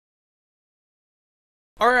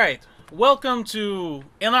Alright, welcome to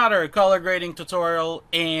another color grading tutorial,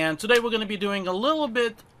 and today we're going to be doing a little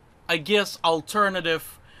bit, I guess,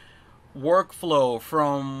 alternative workflow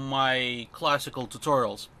from my classical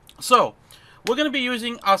tutorials. So, we're going to be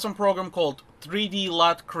using an awesome program called 3D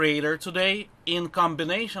LUT Creator today in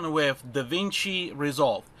combination with Davinci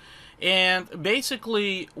Resolve. And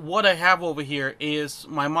basically what I have over here is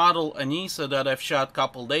my model Anissa that I've shot a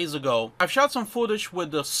couple days ago. I've shot some footage with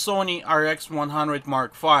the Sony RX100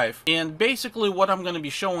 Mark V, and basically what I'm going to be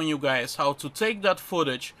showing you guys how to take that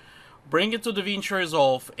footage, bring it to Davinci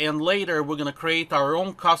Resolve, and later we're going to create our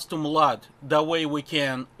own custom LUT. That way we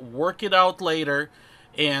can work it out later,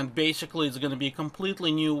 and basically it's going to be a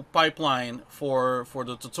completely new pipeline for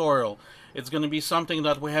the tutorial. It's going to be something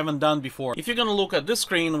that we haven't done before. If you're going to look at this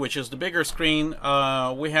screen, which is the bigger screen,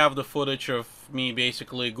 we have the footage of me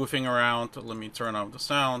basically goofing around. Let me turn off the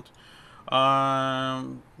sound.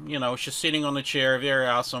 You know, just sitting on the chair, very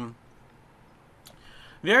awesome.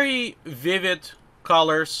 Very vivid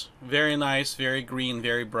colors, very nice, very green,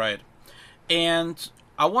 very bright. And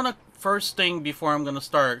I want to, first thing before I'm going to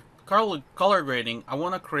start color grading, I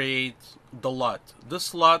want to create the LUT.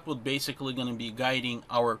 This LUT would basically going to be guiding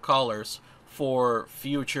our colors for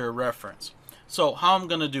future reference. So how I'm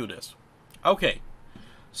going to do this? Okay,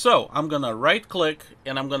 so I'm going to right click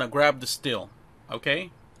and I'm going to grab the still.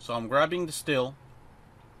 Okay, so I'm grabbing the still,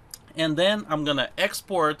 and then I'm going to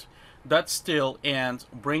export that still and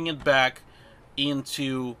bring it back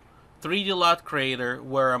into 3D LUT Creator,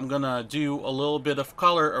 where I'm going to do a little bit of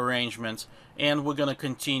color arrangements, and we're going to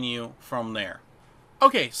continue from there.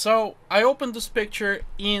 Okay, so I opened this picture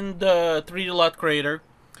in the 3D LUT Creator,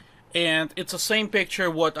 and it's the same picture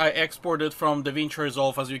what I exported from Davinci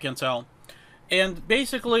Resolve, as you can tell. And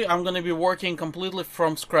basically I'm going to be working completely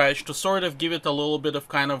from scratch to sort of give it a little bit of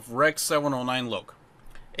kind of Rec 709 look.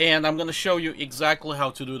 And I'm going to show you exactly how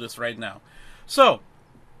to do this right now. So,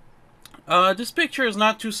 this picture is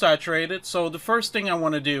not too saturated, so the first thing I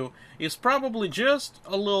want to do is probably just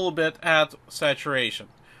a little bit add saturation.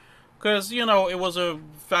 Because, you know, it was a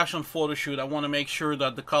fashion photo shoot. I want to make sure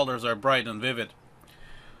that the colors are bright and vivid.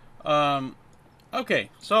 Okay,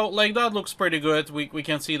 so like that looks pretty good. We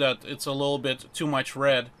can see that it's a little bit too much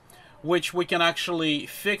red, which we can actually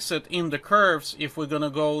fix it in the curves if we're going to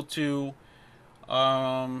go to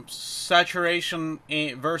saturation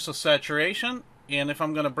versus saturation. And if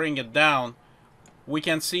I'm going to bring it down, we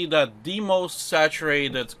can see that the most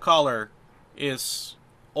saturated color is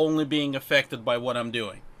only being affected by what I'm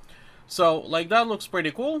doing. So, like that looks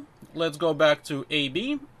pretty cool. Let's go back to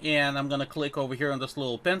AB, and I'm going to click over here on this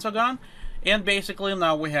little pentagon. And basically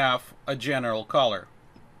now we have a general color.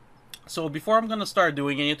 So before I'm going to start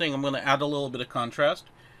doing anything, I'm going to add a little bit of contrast.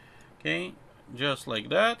 Okay, just like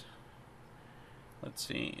that. Let's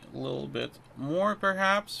see, a little bit more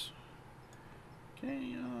perhaps.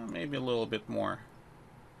 Okay, maybe a little bit more.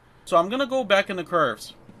 So I'm going to go back in the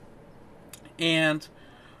curves, and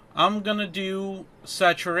I'm going to do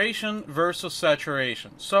saturation versus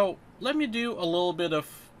saturation. So let me do a little bit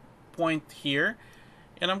of point here,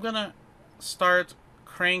 and I'm going to start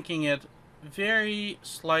cranking it very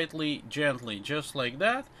slightly gently, just like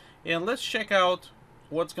that. And let's check out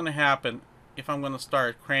what's going to happen if I'm going to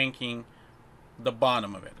start cranking the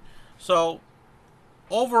bottom of it. So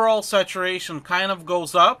overall saturation kind of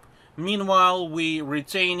goes up. Meanwhile, we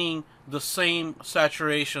retaining the same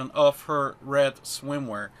saturation of her red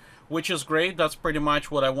swimwear, which is great. That's pretty much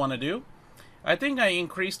what I want to do. I think I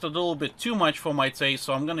increased a little bit too much for my taste,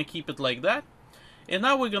 so I'm going to keep it like that. And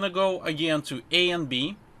now we're going to go again to A and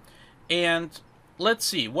B, and let's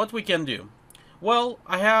see what we can do. Well,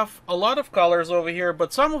 I have a lot of colors over here,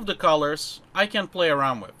 but some of the colors I can play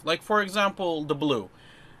around with. Like, for example, the blue.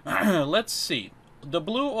 Let's see. The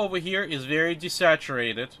blue over here is very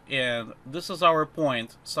desaturated, and this is our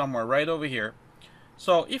point somewhere right over here.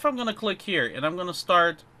 So if I'm going to click here and I'm going to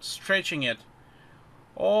start stretching it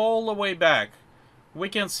all the way back, we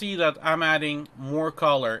can see that I'm adding more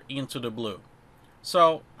color into the blue.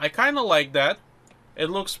 So I kind of like that.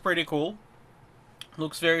 It looks pretty cool.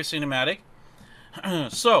 Looks very cinematic.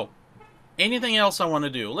 So anything else I want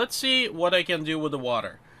to do? Let's see what I can do with the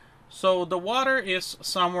water. So the water is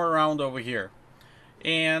somewhere around over here.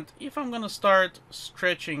 And if I'm going to start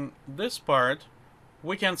stretching this part,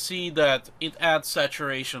 we can see that it adds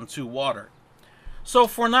saturation to water. So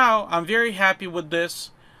for now, I'm very happy with this.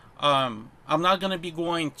 I'm not going to be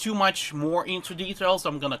going too much more into details.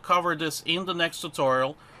 I'm going to cover this in the next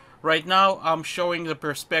tutorial. Right now, I'm showing the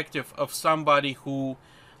perspective of somebody who,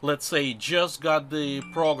 let's say, just got the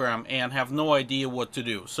program and have no idea what to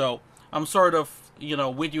do. So I'm sort of, you know,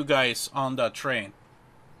 with you guys on that train.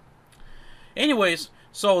 Anyways,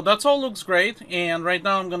 So that's all looks great, and right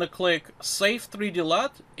now I'm gonna click Save 3D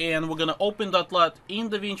LUT, and we're gonna open that LUT in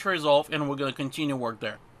Davinci Resolve, and we're gonna continue work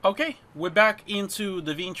there. Okay, we're back into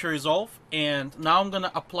Davinci Resolve, and now I'm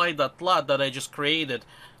gonna apply that LUT that I just created.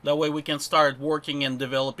 That way we can start working and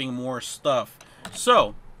developing more stuff.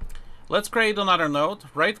 So let's create another node.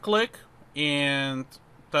 Right click and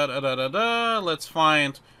let's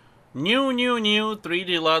find new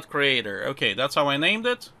 3D LUT Creator. Okay, that's how I named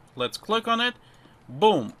it. Let's click on it.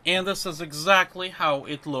 Boom, and this is exactly how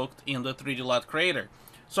it looked in the 3D LUT Creator.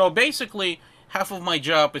 So basically, half of my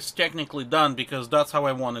job is technically done because that's how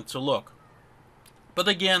I want it to look. But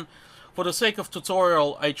again, for the sake of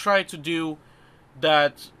tutorial, I try to do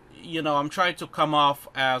that, you know, I'm trying to come off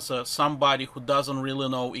as somebody who doesn't really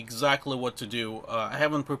know exactly what to do. I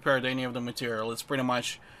haven't prepared any of the material. It's pretty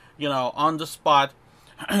much, you know, on the spot,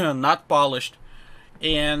 not polished.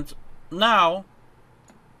 And now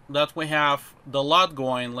that we have the LUT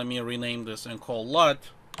going, let me rename this and call LUT.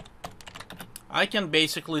 I can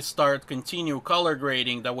basically continue color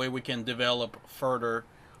grading. That way we can develop further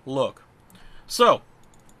look. So,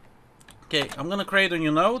 okay, I'm gonna create a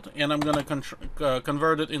new node and I'm gonna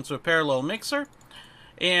convert it into a parallel mixer.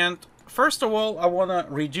 And first of all, I wanna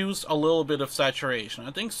reduce a little bit of saturation.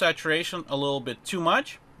 I think saturation a little bit too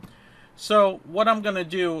much. So what I'm gonna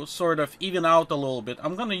do, sort of even out a little bit,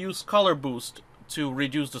 I'm gonna use color boost to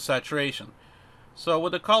reduce the saturation. So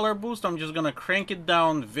with the color boost, I'm just gonna crank it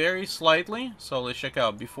down very slightly. So let's check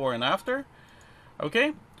out before and after.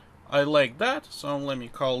 Okay, I like that. So let me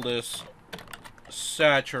call this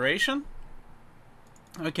saturation.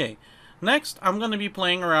 Okay, next I'm gonna be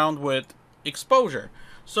playing around with exposure.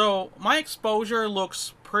 So my exposure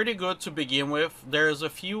looks pretty good to begin with. There's a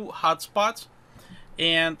few hot spots,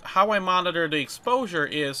 and how I monitor the exposure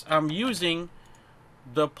is I'm using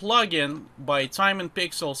the plugin by Time and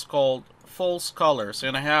Pixels called False Colors,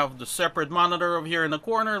 and I have the separate monitor over here in the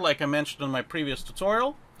corner like I mentioned in my previous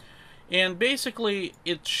tutorial, and basically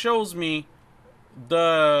it shows me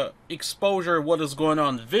the exposure, what is going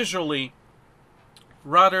on visually,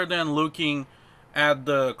 rather than looking at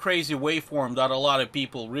the crazy waveform that a lot of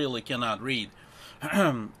people really cannot read.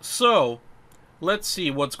 So let's see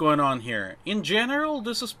what's going on here. In general,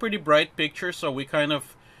 this is pretty bright picture, so we kind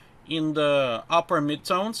of in the upper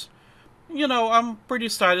midtones. You know, I'm pretty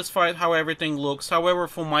satisfied how everything looks. However,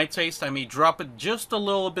 for my taste, I may drop it just a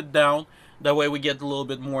little bit down. That way we get a little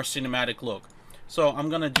bit more cinematic look. So I'm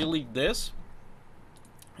gonna delete this,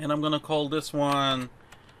 and I'm gonna call this one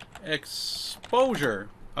exposure.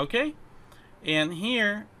 Okay, and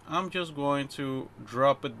here I'm just going to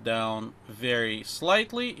drop it down very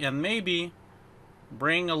slightly and maybe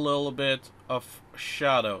bring a little bit of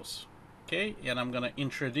shadows. Okay, and I'm gonna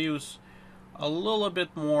introduce a little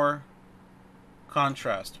bit more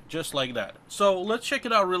contrast, just like that. So let's check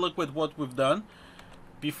it out really quick what we've done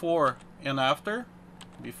before and after.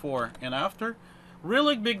 Before and after,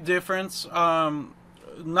 really big difference.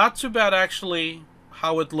 Not too bad actually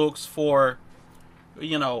how it looks for,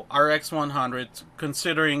 you know, RX100,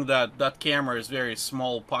 considering that that camera is very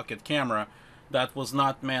small pocket camera that was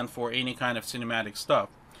not meant for any kind of cinematic stuff.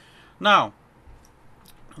 Now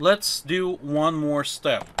let's do one more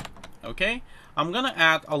step. Okay, I'm gonna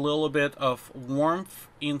add a little bit of warmth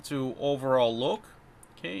into overall look.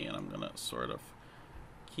 Okay, and I'm gonna sort of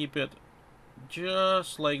keep it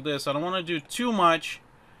just like this. I don't want to do too much,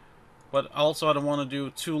 but also I don't want to do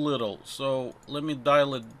too little. So let me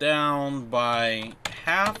dial it down by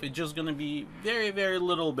half. It's just gonna be very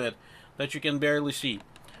little bit that you can barely see.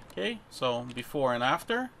 Okay, so before and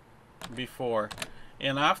after, before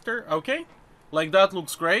and after. Okay, like that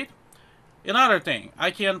looks great. Another thing, I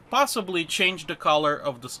can possibly change the color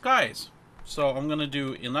of the skies. So I'm gonna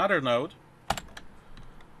do another node.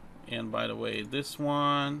 And by the way, this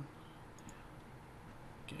one,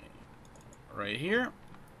 okay, right here,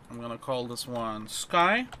 I'm gonna call this one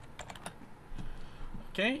sky.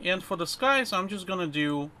 Okay, and for the skies, I'm just gonna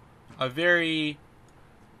do a very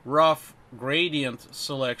rough gradient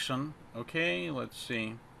selection. Okay, let's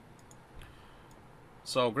see.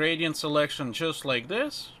 So gradient selection just like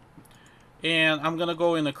this. And I'm gonna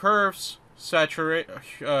go in the curves,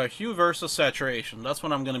 hue versus saturation. That's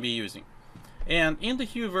what I'm gonna be using. And in the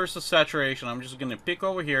hue versus saturation, I'm just gonna pick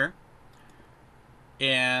over here,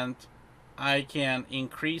 and I can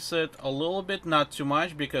increase it a little bit, not too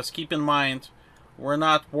much, because keep in mind we're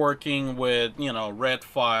not working with, you know, red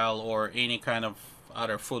file or any kind of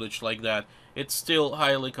other footage like that. It's still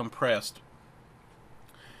highly compressed.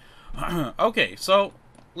 Okay, so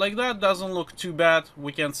like that doesn't look too bad.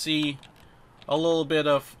 We can see a little bit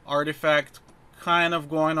of artifact kind of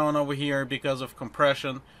going on over here because of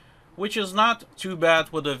compression, which is not too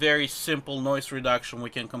bad. With a very simple noise reduction, we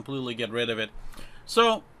can completely get rid of it.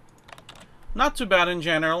 So, not too bad in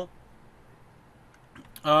general.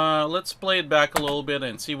 Let's play it back a little bit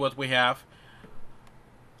and see what we have.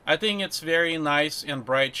 I think it's very nice and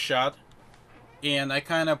bright shot, and I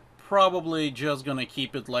kind of probably just gonna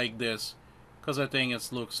keep it like this because I think it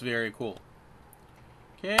looks very cool.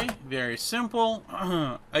 Okay, very simple.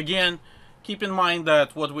 Again, keep in mind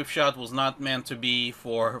that what we've shot was not meant to be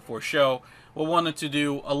for show. We wanted to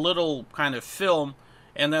do a little kind of film,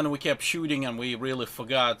 and then we kept shooting and we really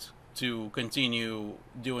forgot to continue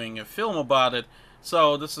doing a film about it.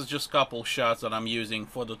 So this is just a couple shots that I'm using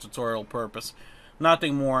for the tutorial purpose.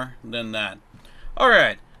 Nothing more than that.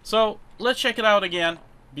 Alright, so let's check it out again.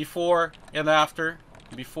 Before and after.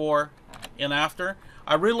 Before and after.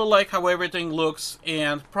 I really like how everything looks,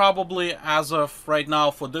 and probably as of right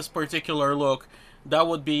now for this particular look, that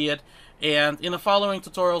would be it. And in the following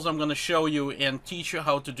tutorials, I'm going to show you and teach you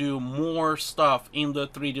how to do more stuff in the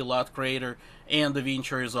 3D LUT Creator and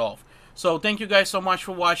Davinci Resolve. So thank you guys so much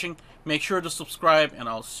for watching. Make sure to subscribe, and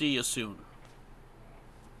I'll see you soon.